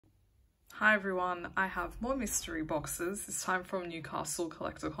Hi everyone, I have more mystery boxes, this time from Newcastle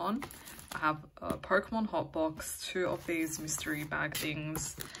Collecticon. I have a Pokemon hot box, 2 of these mystery bag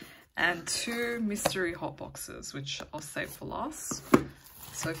things, and 2 mystery hot boxes, which I'll save for last.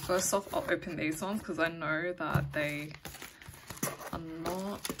 So first off, I'll open these ones because I know that they are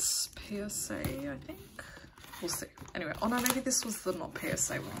not PSA, I think. We'll see. Anyway, oh no, maybe this was the not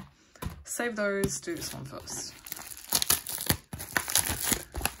PSA one. Save those, do this one first.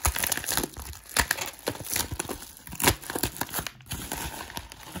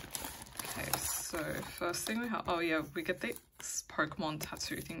 So first thing we have, oh yeah, we get these Pokemon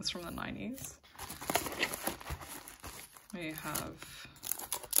tattoo things from the 90s. We have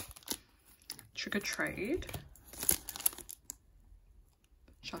Trick or Trade,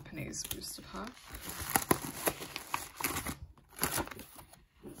 Japanese booster pack,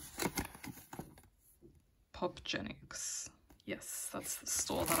 Popgenics. Yes, that's the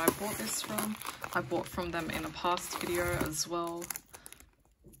store that I bought this from. I bought from them in a past video as well.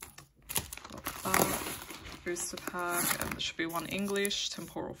 Booster pack, and there should be one English,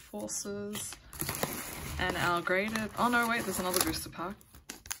 Temporal Forces, and our graded, oh no wait, there's another booster pack.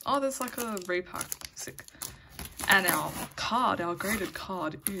 Oh, there's like a repack, sick. And our card, our graded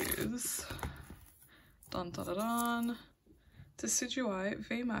card is dun dun dun dun, Decidueye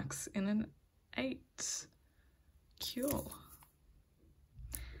VMAX in an 8. Cool.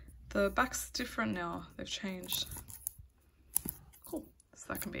 The back's different now, they've changed. Cool,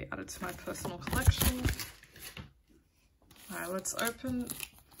 so that can be added to my personal collection. Alright, let's open.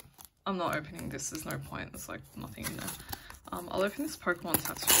 I'm not opening this, there's no point, there's like nothing in there. I'll open this Pokemon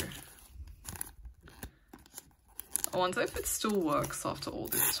tattoo. I wonder if it still works after all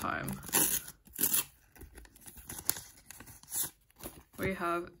this time. We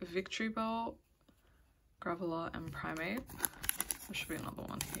have Victory Bell, Graveler, and Primate. There should be another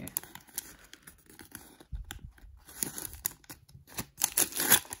one here.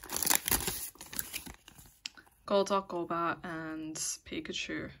 Golduck, Golbat, and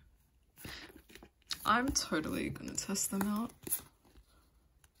Pikachu. I'm totally gonna test them out.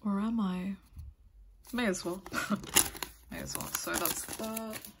 Or am I? May as well. May as well. So that's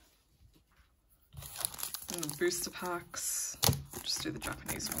that. And the booster packs. Just do the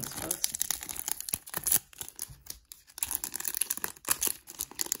Japanese ones first.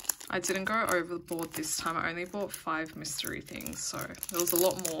 I didn't go overboard this time. I only bought 5 mystery things, so there was a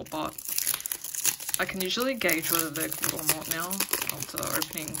lot more, but I can usually gauge whether they're good or not now after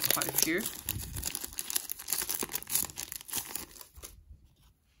opening quite a few.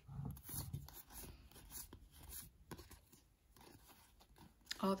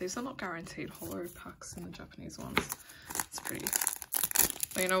 Oh, these are not guaranteed holo packs in the Japanese ones. It's pretty.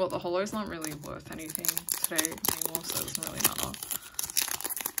 But you know what? The holo's not really worth anything today anymore, so it doesn't really matter.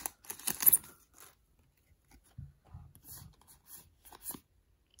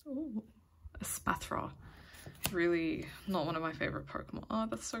 Ooh. Spathra, really not one of my favorite Pokemon. Oh,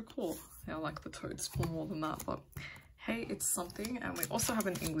 that's so cool. Yeah, I like the Toadspool more than that, but hey, it's something. And we also have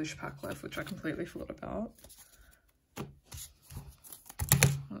an English pack left, which I completely forgot about.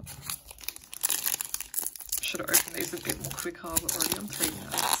 Should have opened these a bit more quicker. We're already on 3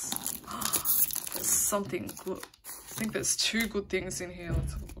 minutes. There's something good. I think there's 2 good things in here.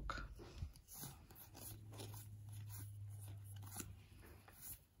 Let's have a look.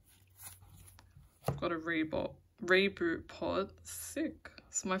 Got a reboot pod, sick.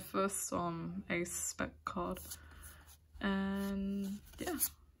 It's my first ace spec card, and yeah,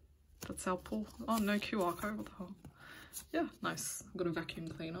 that's our pull. Oh, no QR code, what the hell? Yeah, nice. I've got a vacuum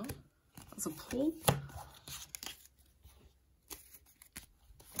cleaner as a pull,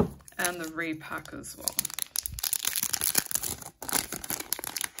 and the repack as well.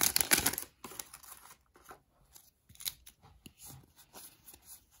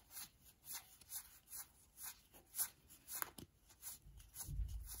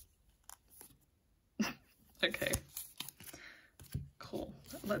 Okay, cool.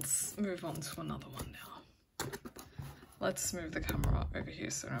 Let's move on to another one now. Let's move the camera over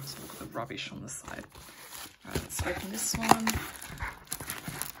here so I don't have to look at the rubbish on the side. Alright, let's open this one.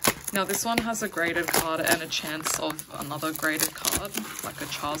 Now this one has a graded card and a chance of another graded card, like a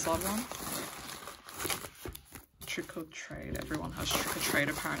Charizard one. Trick or Trade. Everyone has Trick or Trade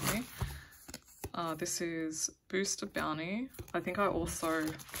apparently. This is Booster Bounty. I think I also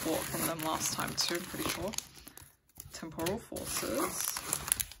bought from them last time too, I'm pretty sure. Temporal Forces.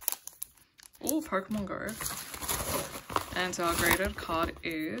 Oh, Pokemon Go. And our graded card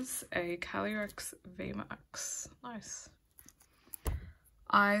is a Calyrex VMAX. Nice.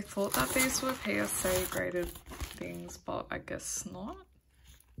 I thought that these were PSA graded things, but I guess not.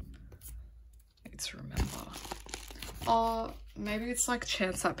 to remember. Oh, maybe it's like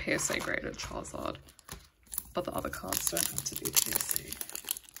chance at PSA graded Charizard, but the other cards don't have to be PSA.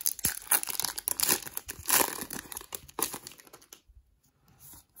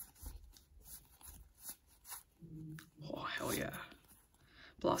 Oh, hell yeah.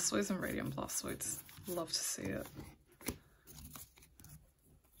 Blastoise and Radiant Blastoise. Love to see it.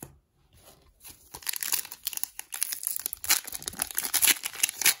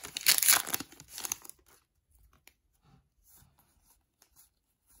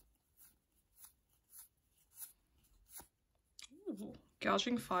 Ooh,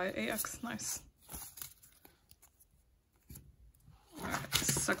 Gouging Fire AX, nice. Alright,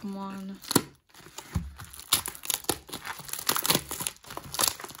 second one.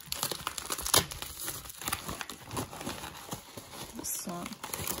 This one,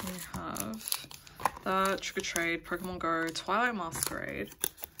 we have the Trick or Trade, Pokemon Go, Twilight Masquerade.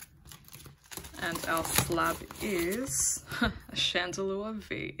 And our slab is a Chandelure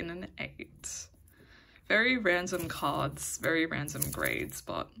V in an 8. Very random cards, very random grades,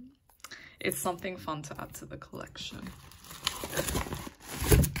 but it's something fun to add to the collection.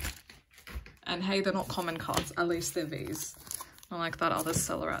 And hey, they're not common cards, at least they're Vs. Unlike that other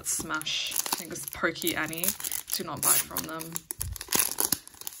seller at Smash, I think it's Pokey Annie, do not buy from them.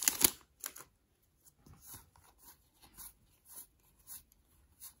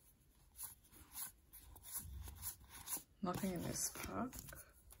 Nothing in this pack.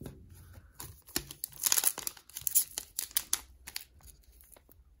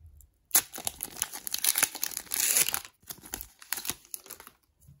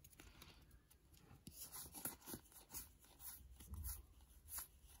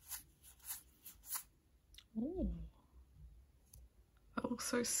 Ooh. That looks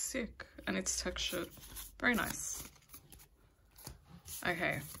so sick, and it's textured. Very nice.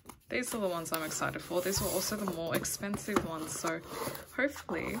 Okay, these are the ones I'm excited for. These were also the more expensive ones, so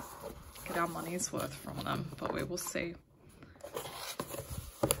hopefully get our money's worth from them, but we will see.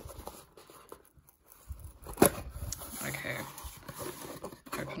 Okay,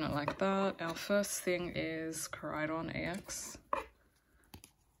 open it like that. Our first thing is Koraidon AX.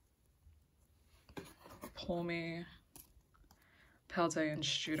 Palmy, Paldean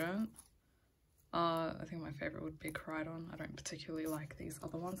Student. I think my favorite would be Koraidon. I don't particularly like these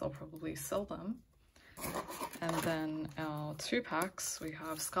other ones. I'll probably sell them. And then our 2 packs, we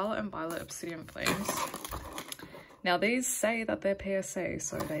have Scarlet and Violet Obsidian Flames. Now these say that they're PSA,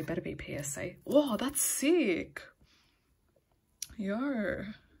 so they better be PSA. Whoa, that's sick! Yo,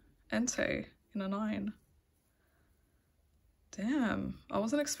 Entei in a 9. Damn, I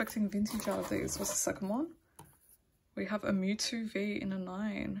wasn't expecting vintage out of these. What's the second one? We have a Mewtwo V in a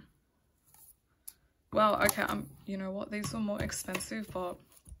 9. Well, okay, you know what? These were more expensive, but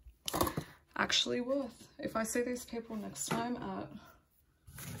actually worth. If I see these people next time at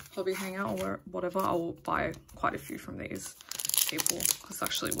Hobby Hangout or whatever, I will buy quite a few from these people. It's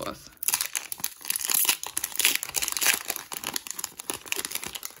actually worth.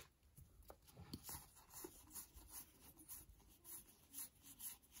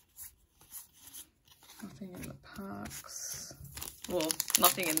 Nothing in the packs. Well,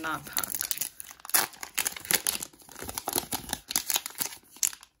 nothing in that pack.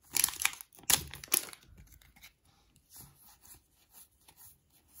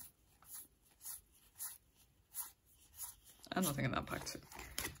 And nothing in that pack too.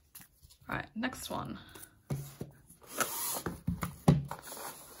 Alright, next one.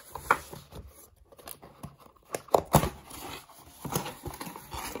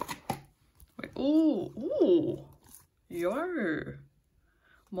 Wait, ooh, yo.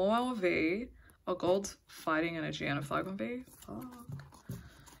 Moel V, a gold fighting energy and a Flagon V. Fuck.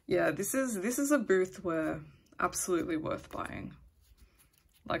 Yeah, this is a booth where absolutely worth buying.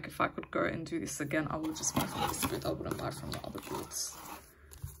 Like, if I could go and do this again, I would just buy from this booth. I wouldn't buy from the other booths.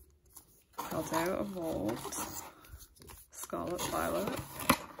 Paldea Evolved. Scarlet Violet.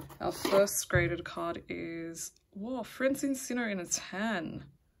 Our first graded card is... Whoa, Friends Sinnoh in a 10.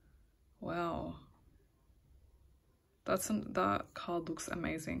 Wow. That card looks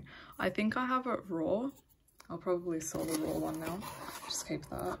amazing. I think I have it raw. I'll probably sell the raw one now. Just keep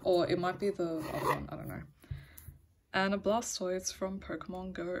that. Or it might be the other one. I don't know. And a Blastoise from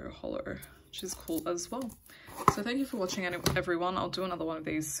Pokemon Go Holo, which is cool as well. So thank you for watching everyone. I'll do another one of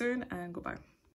these soon, and goodbye.